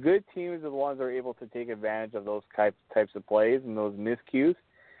the good teams are the ones that are able to take advantage of those types of plays and those miscues.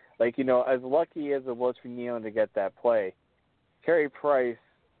 Like, you know, as lucky as it was for Nylander to get that play, Carey Price,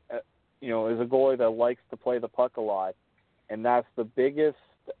 you know, is a goalie that likes to play the puck a lot, and that's the biggest,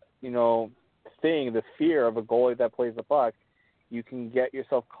 you know, thing, the fear of a goalie that plays the puck. You can get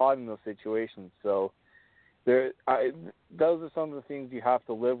yourself caught in those situations. So those are some of the things you have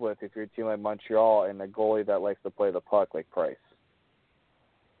to live with if you're a team like Montreal and a goalie that likes to play the puck like Price.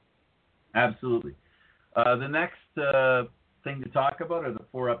 Absolutely. The next thing to talk about are the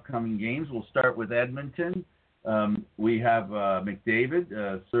 4 upcoming games. We'll start with Edmonton. We have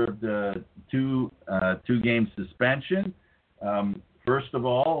McDavid served 2-game suspension. First of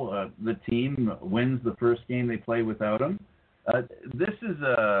all, the team wins the first game they play without him. This is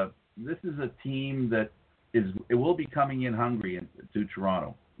a team that will be coming in hungry to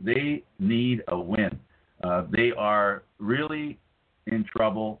Toronto. They need a win. They are really in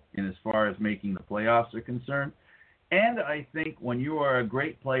trouble in as far as making the playoffs are concerned. And I think when you are a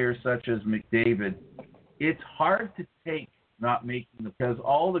great player such as McDavid, it's hard to take not making because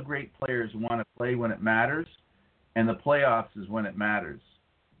all the great players want to play when it matters, and the playoffs is when it matters.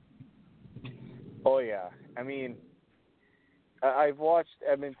 Oh, yeah. I mean, I've watched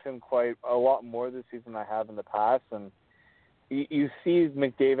Edmonton quite a lot more this season than I have in the past, and you see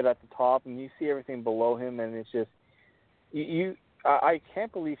McDavid at the top, and you see everything below him, and it's just I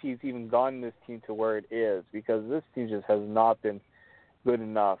can't believe he's even gotten this team to where it is because this team just has not been good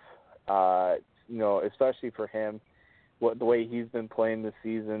enough, you know, especially for him, the way he's been playing this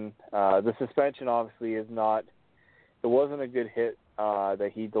season. The suspension obviously it wasn't a good hit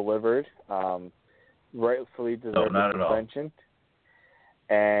that he delivered. Rightfully deserved the suspension.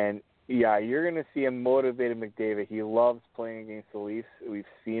 And, yeah, you're going to see a motivated McDavid. He loves playing against the Leafs. We've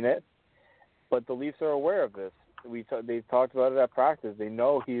seen it. But the Leafs are aware of this. They talked about it at practice. They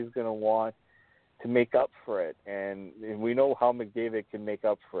know he's going to want to make up for it, and we know how McDavid can make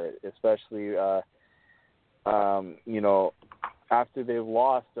up for it, especially you know, after they've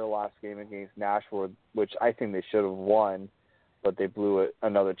lost their last game against Nashville, which I think they should have won, but they blew it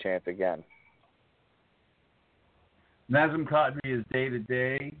another chance again. Nazem Kadri is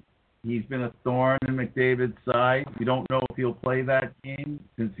day-to-day. He's been a thorn in McDavid's side. We don't know if he'll play that game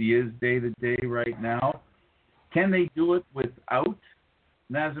since he is day-to-day right now. Can they do it without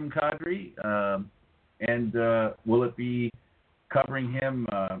Nazem Kadri? And will it be covering him,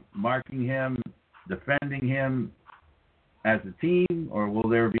 marking him, defending him as a team, or will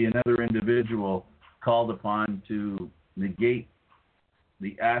there be another individual called upon to negate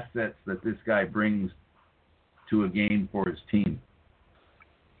the assets that this guy brings to a game for his team?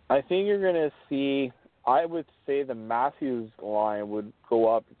 I think you're going to see, I would say the Matthews line would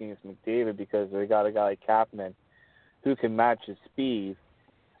go up against McDavid because they got a guy like Kapanen who can match his speed.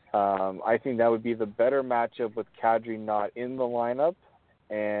 I think that would be the better matchup with Kadri not in the lineup.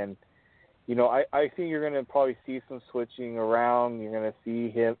 And, you know, I think you're going to probably see some switching around. You're going to see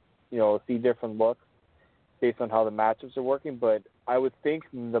him, you know, see different looks based on how the matchups are working. But I would think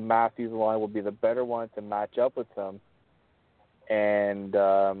the Matthews line will be the better one to match up with him. And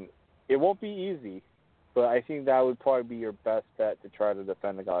it won't be easy, but I think that would probably be your best bet to try to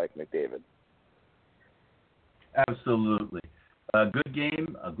defend a guy like McDavid. Absolutely. A good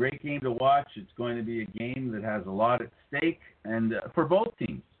game, a great game to watch. It's going to be a game that has a lot at stake and for both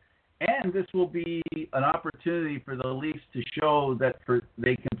teams. And this will be an opportunity for the Leafs to show that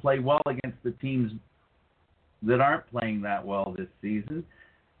they can play well against the teams that aren't playing that well this season,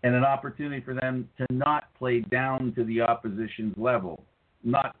 and an opportunity for them to not play down to the opposition's level,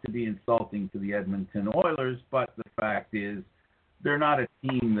 not to be insulting to the Edmonton Oilers, but the fact is they're not a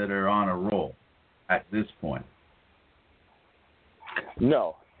team that are on a roll at this point.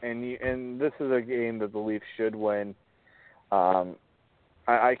 No, and this is a game that the Leafs should win.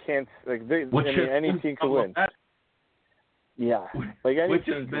 I can't like any team can win. Yeah, like any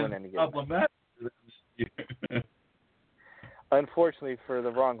team can win any game. Problematic. Unfortunately, for the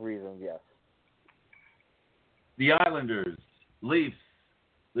wrong reasons, yes. The Islanders, Leafs,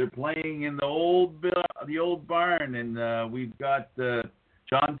 they're playing in the old barn, and we've got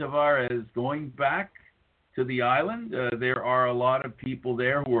John Tavares going back to the island. There are a lot of people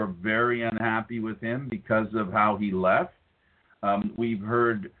there who are very unhappy with him because of how he left. We've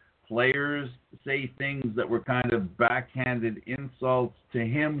heard players say things that were kind of backhanded insults to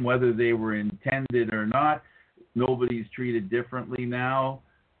him, whether they were intended or not. Nobody's treated differently now.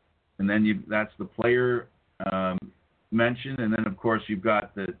 And then that's the player mention. And then, of course, you've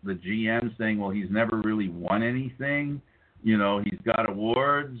got the GM saying, well, he's never really won anything. You know, he's got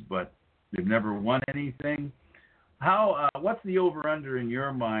awards, but they've never won anything. What's the over-under in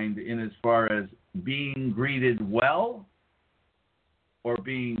your mind in as far as being greeted well or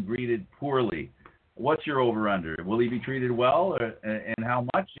being greeted poorly? What's your over-under? Will he be treated well, and how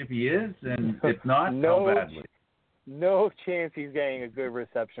much if he is, and if not, how badly? No chance he's getting a good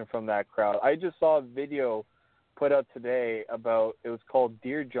reception from that crowd. I just saw a video put out today about, it was called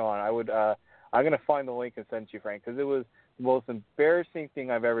Dear John. I'm going to find the link and send it to you, Frank, because it was the most embarrassing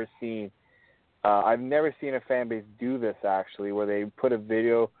thing I've ever seen. I've never seen a fan base do this, actually, where they put a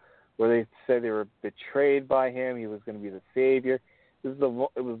video where they said they were betrayed by him. He was going to be the savior. It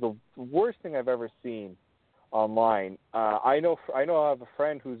was the worst thing I've ever seen online. I know I have a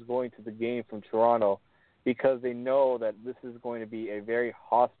friend who's going to the game from Toronto because they know that this is going to be a very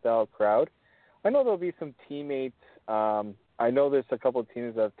hostile crowd. I know there'll be some teammates. I know there's a couple of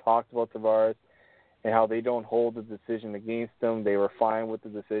teams that have talked about Tavares and how they don't hold the decision against them. They were fine with the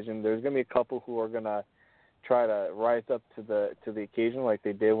decision. There's going to be a couple who are going to try to rise up to the occasion like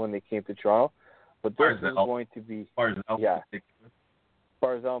they did when they came to Toronto. But this is going to be Barzell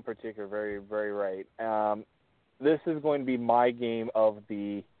in particular, very, very right. This is going to be my game of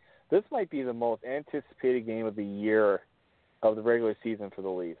this might be the most anticipated game of the year of the regular season for the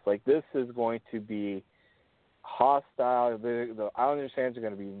Leafs. Like, this is going to be hostile. The Islanders fans are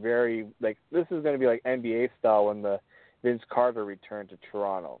going to be this is going to be like NBA style when the Vince Carter returned to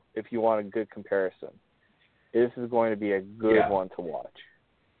Toronto, if you want a good comparison. This is going to be a good one to watch.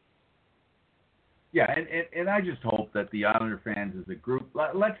 Yeah, and I just hope that the Islander fans as a group,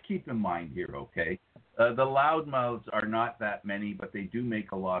 let's keep in mind here, okay? The loudmouths are not that many, but they do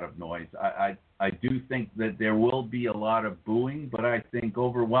make a lot of noise. I do think that there will be a lot of booing, but I think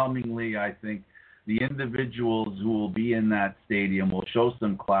overwhelmingly, the individuals who will be in that stadium will show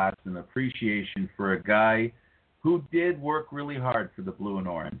some class and appreciation for a guy who did work really hard for the blue and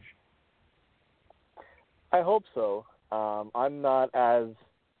orange. I hope so. I'm not as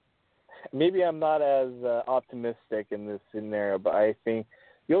optimistic in this scenario, but I think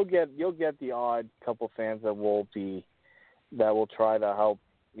you'll get the odd couple fans that will try to help,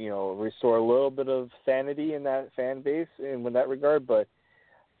 restore a little bit of sanity in that fan base in that regard. But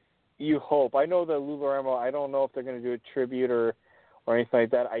you hope. I know that Lou Lamoriello, I don't know if they're going to do a tribute or anything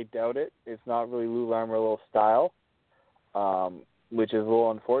like that. I doubt it. It's not really Lou Lamoriello's style, which is a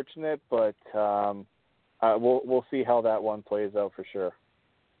little unfortunate. But we'll see how that one plays out for sure.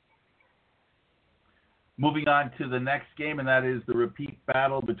 Moving on to the next game, and that is the repeat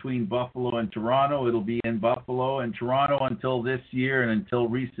battle between Buffalo and Toronto. It'll be in Buffalo, and Toronto, until this year and until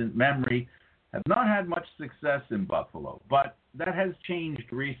recent memory, have not had much success in Buffalo. But that has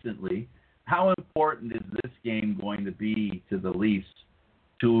changed recently. How important is this game going to be to the Leafs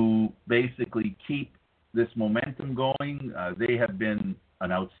to basically keep this momentum going? They have been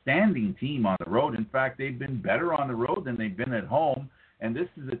an outstanding team on the road. In fact, they've been better on the road than they've been at home. And this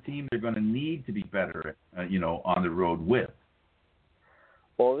is a team they're going to need to be better, on the road with.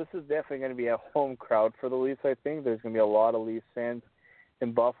 Well, this is definitely going to be a home crowd for the Leafs, I think. There's going to be a lot of Leafs fans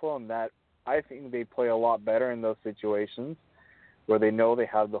in Buffalo, and that I think they play a lot better in those situations where they know they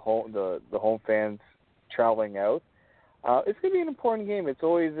have the home fans traveling out. It's going to be an important game. It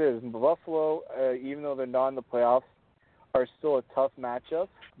always is. Buffalo, even though they're not in the playoffs, are still a tough matchup.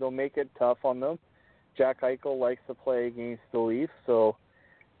 They'll make it tough on them. Jack Eichel likes to play against the Leafs, so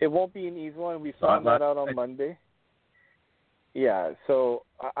it won't be an easy one. We found that out on Monday. Yeah, so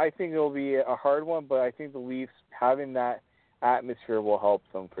I think it'll be a hard one, but I think the Leafs having that atmosphere will help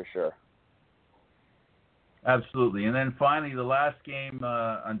them for sure. Absolutely. And then finally, the last game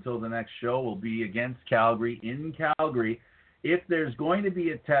until the next show will be against Calgary in Calgary. If there's going to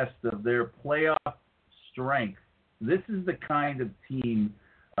be a test of their playoff strength, this is the kind of team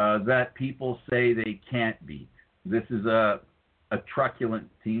that people say they can't beat. This is a truculent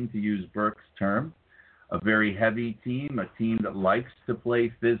team, to use Burke's term, a very heavy team, a team that likes to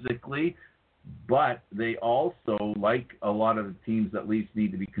play physically, but they also, like a lot of the teams that Leafs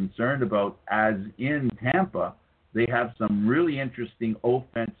need to be concerned about, as in Tampa, they have some really interesting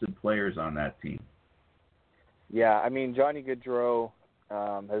offensive players on that team. Yeah, I mean, Johnny Gaudreau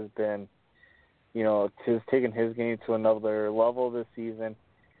has been, has taken his game to another level this season.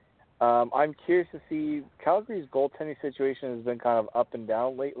 I'm curious to see Calgary's goaltending situation has been kind of up and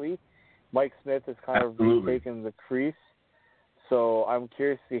down lately. Mike Smith has kind of retaken the crease, so I'm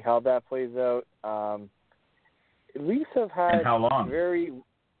curious to see how that plays out. Leafs have had and how long?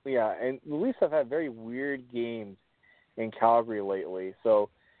 and the Leafs have had very weird games in Calgary lately. So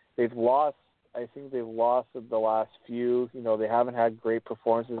they've lost. I think they've lost the last few. They haven't had great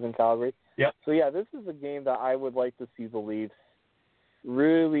performances in Calgary. Yep. So yeah, this is a game that I would like to see the Leafs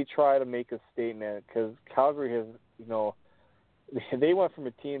really try to make a statement, because Calgary has, they went from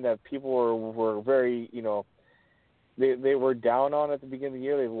a team that people were very, they were down on at the beginning of the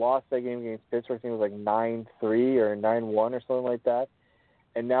year. They lost that game against Pittsburgh. I think it was like 9-3 or 9-1 or something like that.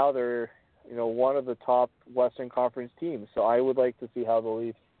 And now they're, one of the top Western Conference teams. So I would like to see how the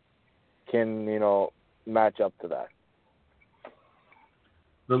Leafs can, match up to that.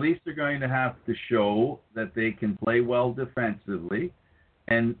 The Leafs are going to have to show that they can play well defensively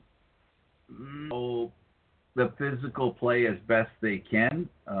and the physical play as best they can.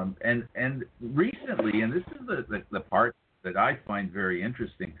 And recently, and this is the part that I find very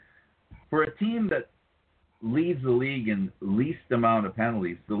interesting, for a team that leads the league in least amount of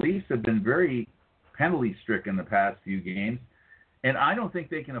penalties, the Leafs have been very penalty-stricken the past few games, and I don't think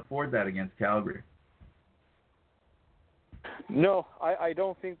they can afford that against Calgary. No, I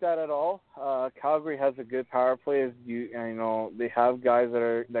don't think that at all. Calgary has a good power play. They have guys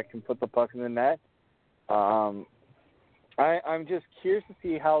that can put the puck in the net. I'm just curious to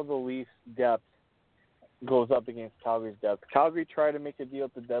see how the Leafs' depth goes up against Calgary's depth. Calgary tried to make a deal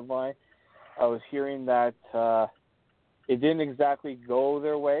at the deadline. I was hearing that it didn't exactly go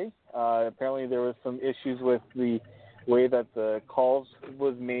their way. Apparently there was some issues with the way that the calls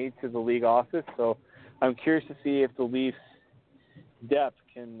was made to the league office. So I'm curious to see if the Leafs' depth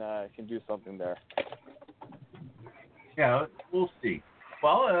can do something there. Yeah, we'll see.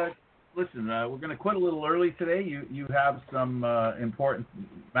 Well, listen, we're going to quit a little early today. You have some important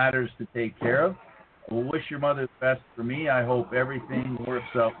matters to take care of. We'll wish your mother the best for me. I hope everything works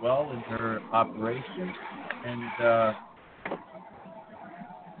out well in her operation. And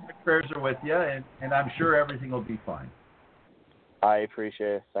prayers are with you, and I'm sure everything will be fine. I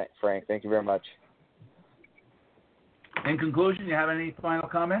appreciate it, Frank. Thank you very much. In conclusion, you have any final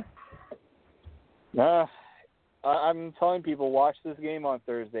comment? I'm telling people, watch this game on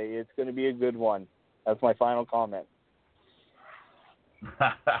Thursday. It's going to be a good one. That's my final comment.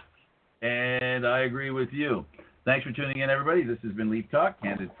 And I agree with you. Thanks for tuning in, everybody. This has been LeafTalk,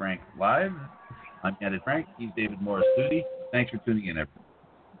 Candid Frank Live. I'm Candid Frank. He's David Morris Duty. Thanks for tuning in, everybody.